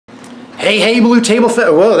Hey, blue table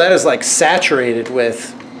fit. Whoa, that is like saturated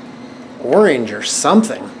with orange or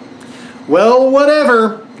something. Well,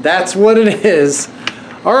 whatever. That's what it is.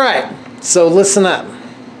 All right, so listen up.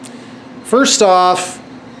 First off,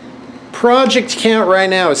 project count right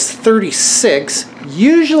now is 36.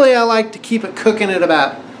 Usually I like to keep it cooking at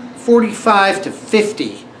about 45 to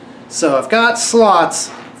 50. So I've got slots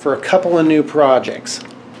for a couple of new projects.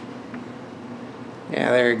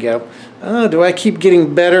 Yeah, there you go. Oh, do I keep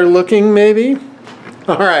getting better looking, maybe?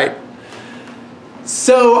 All right.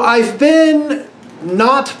 So I've been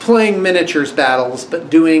not playing miniatures battles,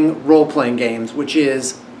 but doing role-playing games, which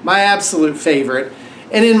is my absolute favorite.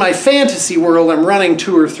 And in my fantasy world, I'm running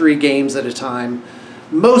 2 or 3 games at a time,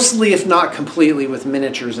 mostly, if not completely, with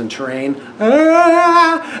miniatures and terrain.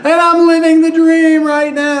 And I'm living the dream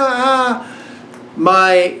right now.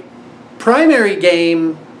 My primary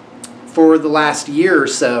game for the last year or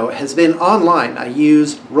so has been online. I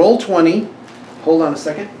use Roll20. Hold on a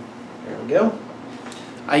second. There we go.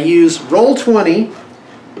 I use Roll20,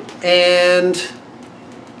 and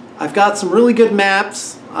I've got some really good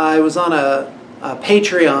maps. I was on a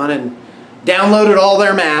Patreon and downloaded all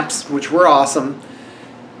their maps, which were awesome.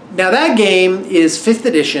 Now that game is 5th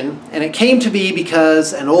edition, and it came to be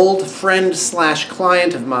because an old friend slash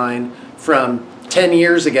client of mine from 10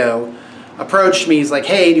 years ago approached me. He's like,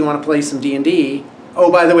 hey, do you want to play some D&D?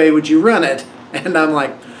 Oh, by the way, would you run it? And I'm like,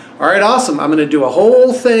 all right, awesome. I'm going to do a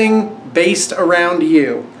whole thing based around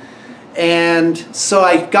you. And so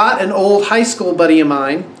I got an old high school buddy of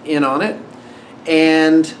mine in on it,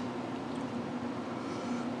 and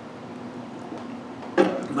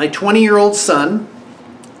my 20-year-old son,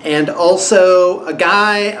 and also a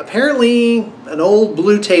guy, apparently an old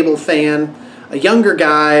Blue Table fan, a younger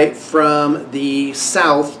guy from the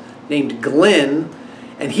South named Glenn,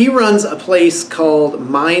 and he runs a place called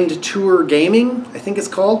Mind Tour Gaming, I think it's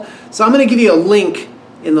called. So I'm going to give you a link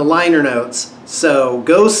in the liner notes. So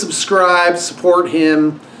go subscribe, support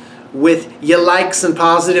him with your likes and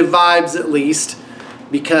positive vibes at least,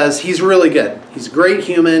 because he's really good. He's a great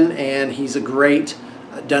human, and he's a great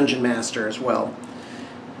dungeon master as well.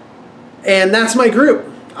 And that's my group.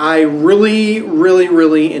 I really, really,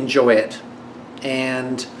 really enjoy it.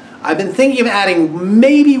 And I've been thinking of adding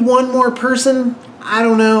maybe one more person. I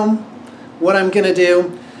don't know what I'm going to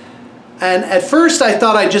do. And at first I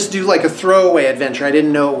thought I'd just do like a throwaway adventure. I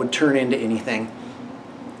didn't know it would turn into anything.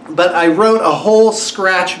 But I wrote a whole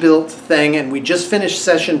scratch-built thing, and we just finished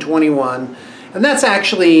session 21. And that's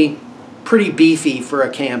actually pretty beefy for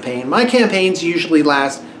a campaign. My campaigns usually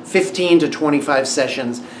last 15 to 25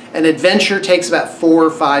 sessions. An adventure takes about 4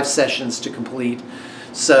 or 5 sessions to complete.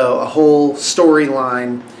 So a whole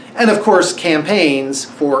storyline. And of course, campaigns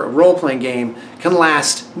for a role-playing game can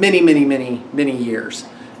last many, many, many, many years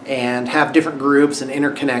and have different groups and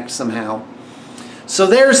interconnect somehow. So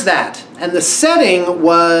there's that. And the setting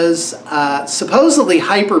was supposedly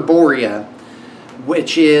Hyperborea,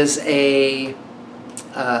 which is an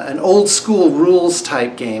old school rules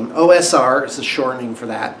type game. OSR is the shortening for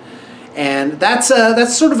that. And that's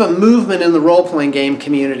sort of a movement in the role-playing game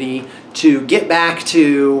community to get back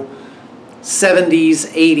to 70s,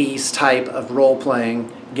 80s type of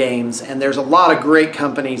role-playing games. And there's a lot of great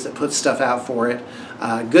companies that put stuff out for it.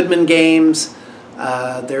 Goodman Games,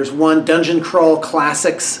 there's one, Dungeon Crawl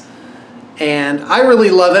Classics, and I really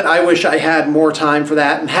love it. I wish I had more time for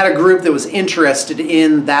that and had a group that was interested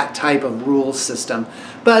in that type of rules system.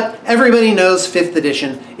 But everybody knows 5th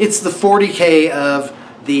edition. It's the 40K of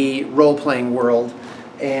the role-playing world.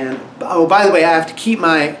 And, oh, by the way, I have to keep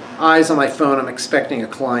my eyes on my phone. I'm expecting a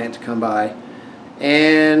client to come by.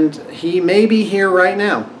 And he may be here right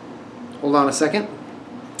now. Hold on a second.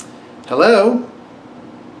 Hello?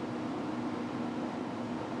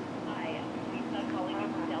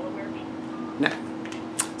 No.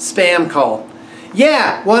 Spam call.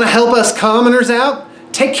 Yeah, want to help us commoners out?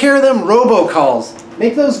 Take care of them robocalls.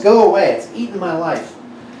 Make those go away. It's eating my life.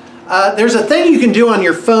 There's a thing you can do on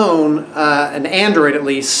your phone, an Android at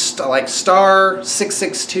least, like star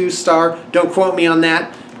 662 star. Don't quote me on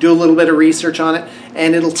that. Do a little bit of research on it,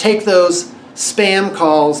 and it'll take those spam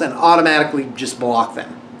calls and automatically just block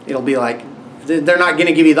them. It'll be like they're not going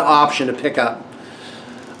to give you the option to pick up.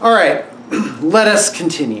 All right, let us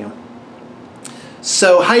continue.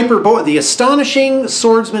 So the Astonishing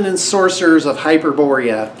Swordsmen and Sorcerers of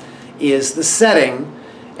Hyperborea is the setting,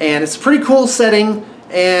 and it's a pretty cool setting.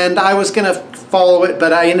 And I was going to follow it,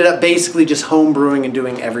 but I ended up basically just homebrewing and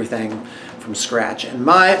doing everything from scratch. And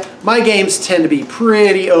my games tend to be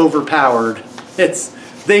pretty overpowered.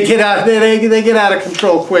 They get out of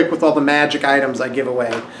control quick with all the magic items I give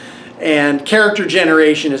away. And character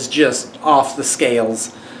generation is just off the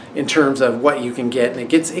scales. in terms of what you can get,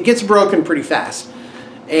 and it gets broken pretty fast.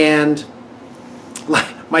 And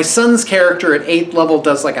my son's character at 8th level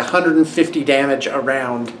does like 150 damage a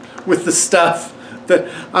round with the stuff that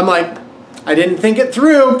I'm like, I didn't think it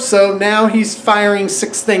through, so now he's firing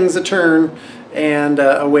 6 things a turn, and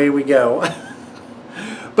away we go.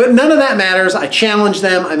 But none of that matters. I challenge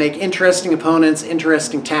them. I make interesting opponents,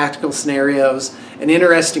 interesting tactical scenarios, an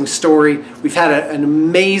interesting story. We've had an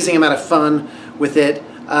amazing amount of fun with it.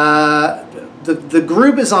 The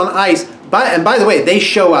group is on ice, and by the way, they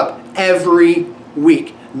show up every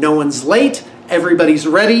week. No one's late. Everybody's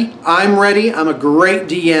ready. I'm ready. I'm a great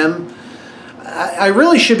DM. I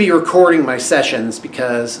really should be recording my sessions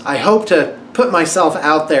because I hope to put myself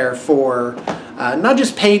out there for not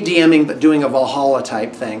just paid DMing, but doing a Valhalla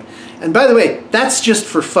type thing. And by the way, that's just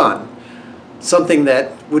for fun. Something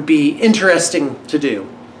that would be interesting to do.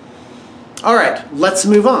 All right, let's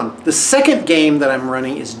move on. The second game that I'm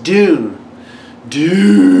running is Dune.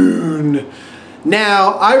 Dune.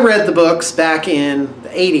 Now, I read the books back in the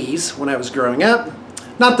 80s when I was growing up.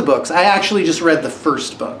 Not the books, I actually just read the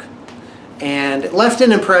first book. And it left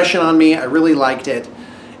an impression on me. I really liked it.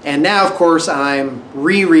 And now, of course, I'm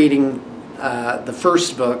rereading the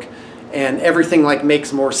first book, and everything like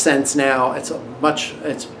makes more sense now. It's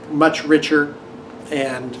much richer,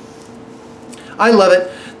 and I love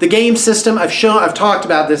it. The game system, I've talked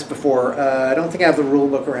about this before. I don't think I have the rule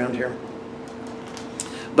book around here.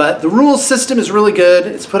 But the rules system is really good.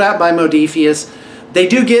 It's put out by Modiphius. They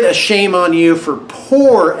do get a shame on you for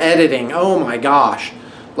poor editing. Oh my gosh.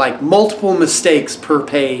 Like multiple mistakes per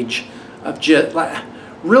page of just like,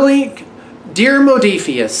 really, dear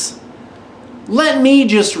Modiphius, let me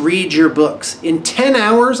just read your books. In 10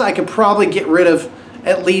 hours, I could probably get rid of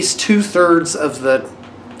at least 2/3 of the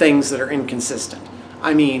things that are inconsistent.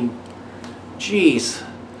 I mean, geez.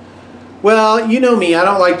 Well, you know me, I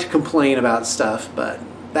don't like to complain about stuff, but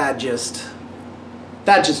that's just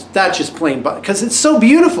plain, because it's so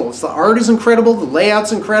beautiful. The art is incredible, the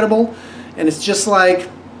layout's incredible, and it's just like,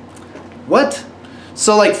 what?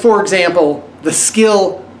 So like, for example, the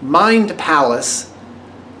skill Mind Palace,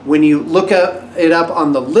 when you look it up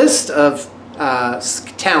on the list of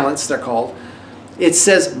talents, they're called, it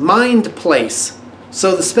says Mind Place.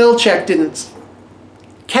 So the spell check didn't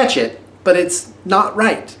catch it, but it's not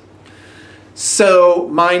right. So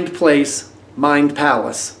Mind Place, Mind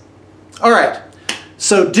Palace. All right,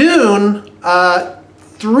 so Dune,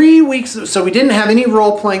 3 weeks, so we didn't have any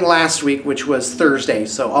role-playing last week, which was Thursday,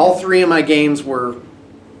 so all 3 of my games were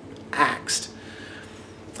axed.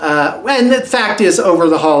 And the fact is, over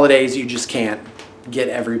the holidays, you just can't get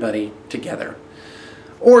everybody together.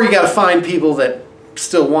 Or you got to find people that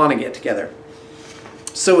still want to get together.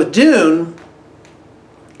 So with Dune,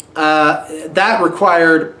 that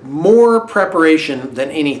required more preparation than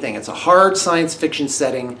anything. It's a hard science fiction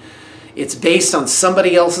setting. It's based on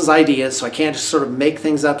somebody else's ideas, so I can't just sort of make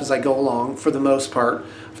things up as I go along for the most part.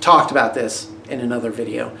 I've talked about this in another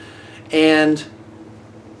video. And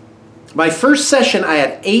my first session, I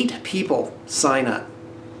had 8 people sign up.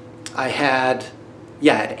 I had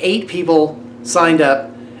 8 people signed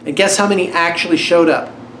up, and guess how many actually showed up?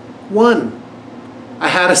 1. I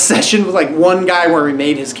had a session with like 1 guy where we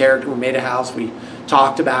made his character, we made a house, we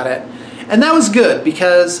talked about it. And that was good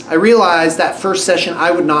because I realized that first session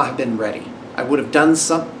I would not have been ready. I would have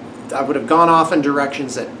gone off in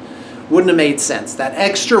directions that wouldn't have made sense. That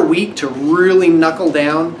extra week to really knuckle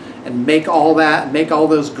down and make all that, make all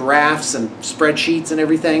those graphs and spreadsheets and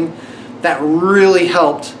everything, that really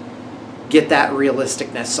helped get that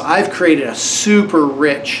realisticness. So I've created a super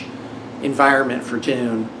rich environment for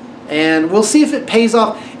Dune, and we'll see if it pays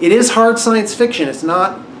off. It is hard science fiction. It's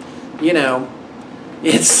not, you know,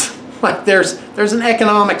 it's like there's an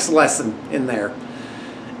economics lesson in there.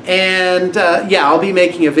 And yeah, I'll be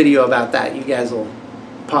making a video about that. You guys will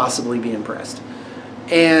possibly be impressed.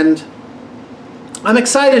 And I'm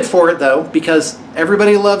excited for it though, because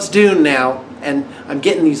everybody loves Dune now, and I'm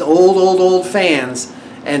getting these old fans,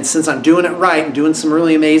 and since I'm doing it right and doing some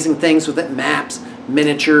really amazing things with it, maps,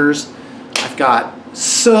 miniatures, I've got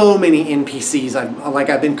so many NPCs.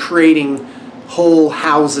 I've been creating whole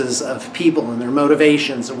houses of people and their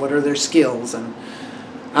motivations and what are their skills, and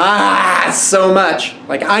so much.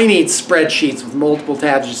 Like, I need spreadsheets with multiple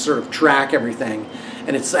tabs to sort of track everything,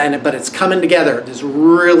 but it's coming together. This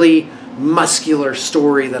really muscular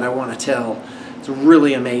story that I want to tell. It's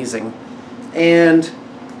really amazing. And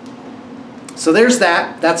so there's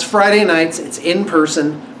that. That's Friday nights. It's in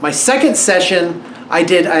person. My second session, I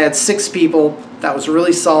had 6 people. That was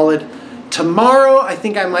really solid. Tomorrow, I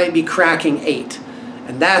think I might be cracking 8.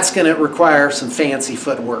 And that's going to require some fancy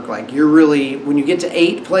footwork. Like you're really, when you get to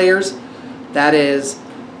 8 players, that is,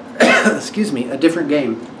 excuse me, a different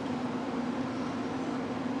game.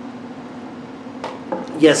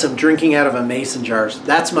 Yes, I'm drinking out of a mason jar.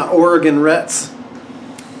 That's my Oregon Ritz.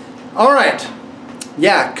 All right.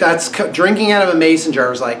 Yeah, that's drinking out of a mason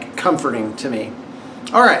jar is like comforting to me.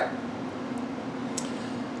 All right.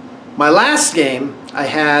 My last game, I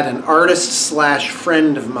had an artist slash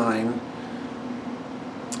friend of mine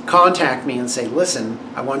contact me and say, listen,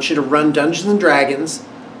 I want you to run Dungeons and Dragons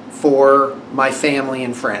for my family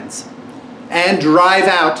and friends and drive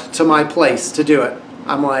out to my place to do it.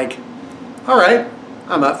 I'm like, all right,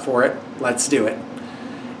 I'm up for it. Let's do it.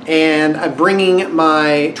 And I'm bringing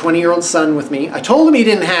my 20-year-old son with me. I told him he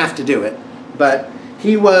didn't have to do it, but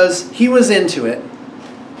he was into it.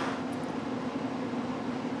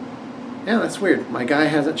 Yeah, that's weird. My guy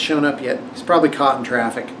hasn't shown up yet. He's probably caught in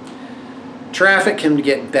traffic. Traffic can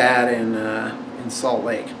get bad in Salt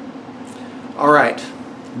Lake. All right,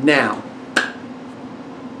 now.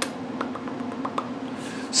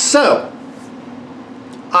 So,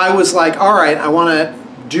 I was like, all right, I want to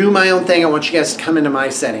do my own thing. I want you guys to come into my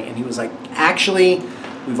setting. And he was like, actually,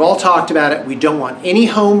 we've all talked about it. We don't want any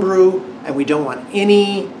homebrew, and we don't want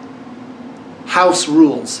any house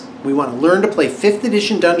rules. We want to learn to play 5th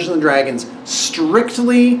edition Dungeons & Dragons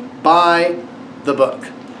strictly by the book.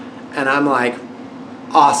 And I'm like,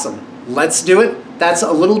 awesome, let's do it. That's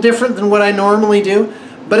a little different than what I normally do,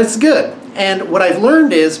 but it's good. And what I've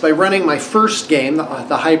learned is, by running my first game, the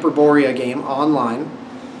Hyperborea game online,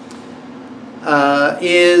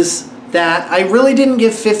 is that I really didn't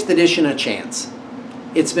give 5th edition a chance.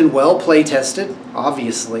 It's been well play tested,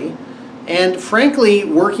 obviously, and frankly,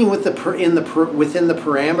 working with within the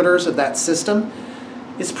parameters of that system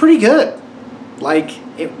is pretty good. Like,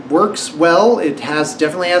 it works well. It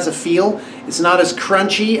definitely has a feel. It's not as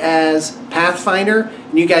crunchy as Pathfinder.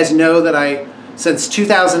 And you guys know that since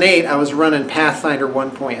 2008, I was running Pathfinder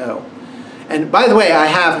 1.0. And by the way, I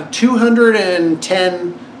have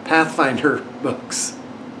 210 Pathfinder books,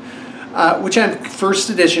 which I'm 1st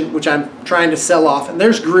edition, which I'm trying to sell off. And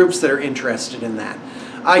there's groups that are interested in that.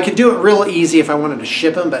 I could do it real easy if I wanted to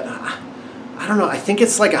ship them, but I don't know. I think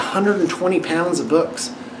it's like 120 pounds of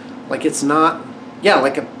books. Like, it's not, yeah,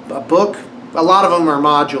 like a book. A lot of them are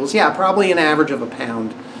modules. Yeah, probably an average of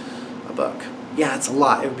 £1 a book. Yeah, it's a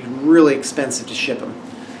lot. It would be really expensive to ship them.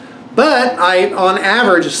 But on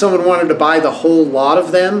average, if someone wanted to buy the whole lot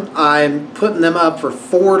of them, I'm putting them up for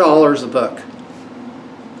 $4 a book.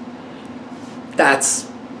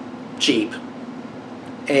 That's cheap.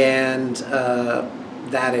 And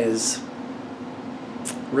that is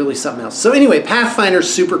really something else. So anyway,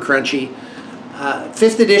 Pathfinder's super crunchy.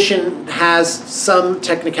 5th edition has some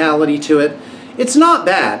technicality to it. It's not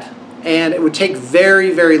bad, and it would take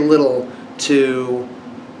very, very little to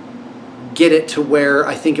get it to where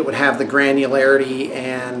I think it would have the granularity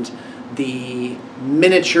and the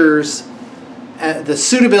miniatures, the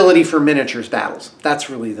suitability for miniatures battles. That's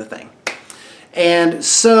really the thing. And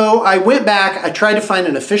so I went back, I tried to find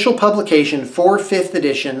an official publication for 5th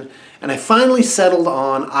edition, and I finally settled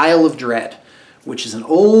on Isle of Dread, which is an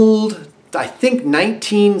old, I think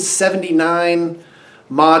 1979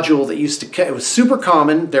 module that used to, it was super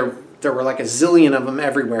common. There were like a zillion of them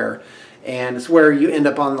everywhere. And it's where you end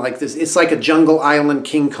up on like this, it's like a Jungle Island,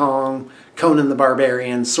 King Kong, Conan the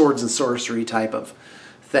Barbarian, swords and sorcery type of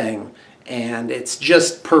thing. And it's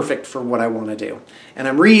just perfect for what I want to do. And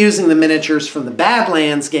I'm reusing the miniatures from the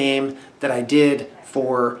Badlands game that I did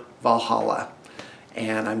for Valhalla.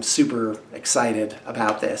 And I'm super excited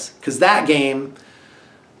about this, because that game,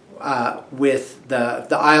 with the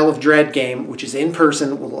Isle of Dread game, which is in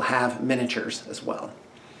person, will have miniatures as well.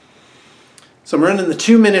 So I'm running the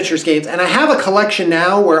 2 miniatures games, and I have a collection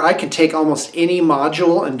now where I can take almost any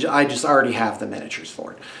module, and I just already have the miniatures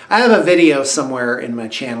for it. I have a video somewhere in my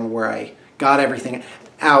channel where I got everything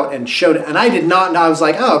out and showed it, and I did not know. I was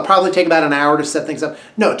like, oh, it'll probably take about an hour to set things up.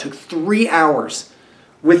 No, it took 3 hours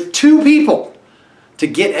with 2 people to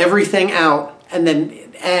get everything out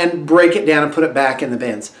and break it down and put it back in the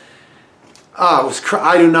bins.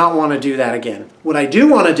 I do not want to do that again. What I do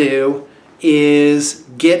want to do is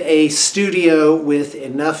get a studio with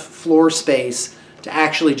enough floor space to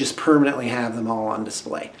actually just permanently have them all on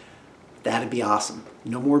display. That'd be awesome.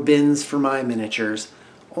 No more bins for my miniatures,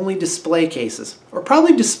 only display cases, or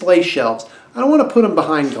probably display shelves. I don't want to put them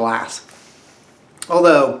behind glass,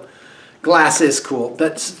 although glass is cool.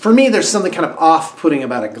 But for me, there's something kind of off-putting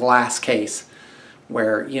about a glass case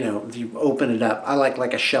where, you know, if you open it up, I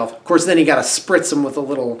like a shelf. Of course, then you got to spritz them with a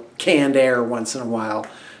little canned air once in a while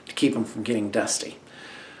to keep them from getting dusty.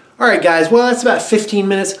 All right, guys, well, that's about 15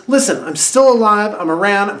 minutes. Listen, I'm still alive. I'm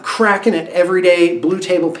around. I'm cracking it every day. Blue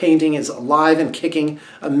table painting is alive and kicking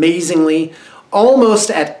amazingly.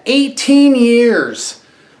 Almost at 18 years.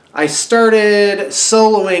 I started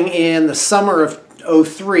soloing in the summer of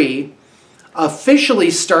 '03.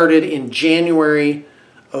 Officially started in January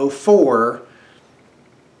 '04.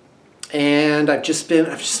 And I've just been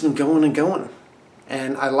going and going.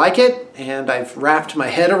 And I like it, and I've wrapped my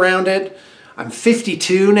head around it. I'm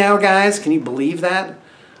 52 now, guys. Can you believe that?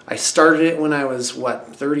 I started it when I was,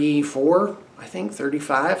 what, 34? I think,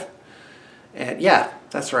 35? And yeah,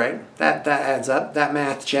 that's right. That adds up. That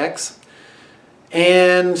math checks.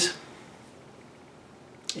 And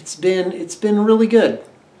it's been really good.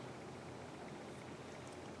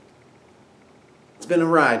 It's been a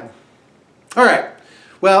ride. All right.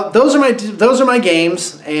 Well, those are my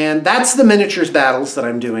games, and that's the miniatures battles that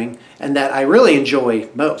I'm doing, and that I really enjoy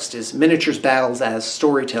most is miniatures battles as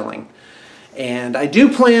storytelling. And I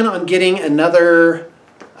do plan on getting another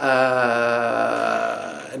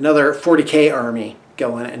 40K army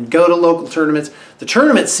going and go to local tournaments. The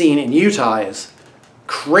tournament scene in Utah is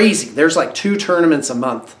crazy. There's like 2 tournaments a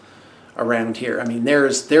month around here. I mean,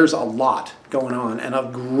 there's a lot going on and a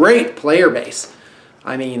great player base.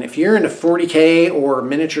 I mean, if you're into 40K or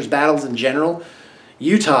miniatures battles in general,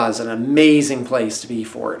 Utah is an amazing place to be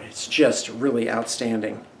for it. It's just really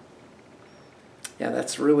outstanding. Yeah,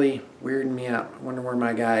 that's really weirding me out. I wonder where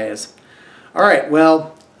my guy is. All right,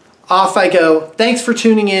 well, off I go. Thanks for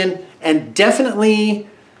tuning in, and definitely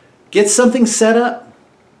get something set up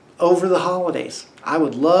over the holidays. I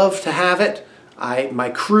would love to have it. My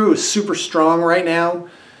crew is super strong right now,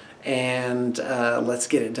 and let's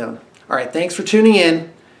get it done. All right, thanks for tuning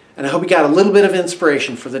in, and I hope you got a little bit of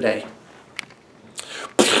inspiration for the day.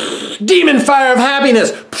 Demon fire of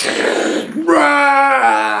happiness!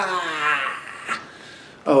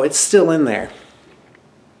 Oh, it's still in there.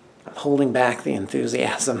 I'm holding back the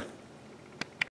enthusiasm.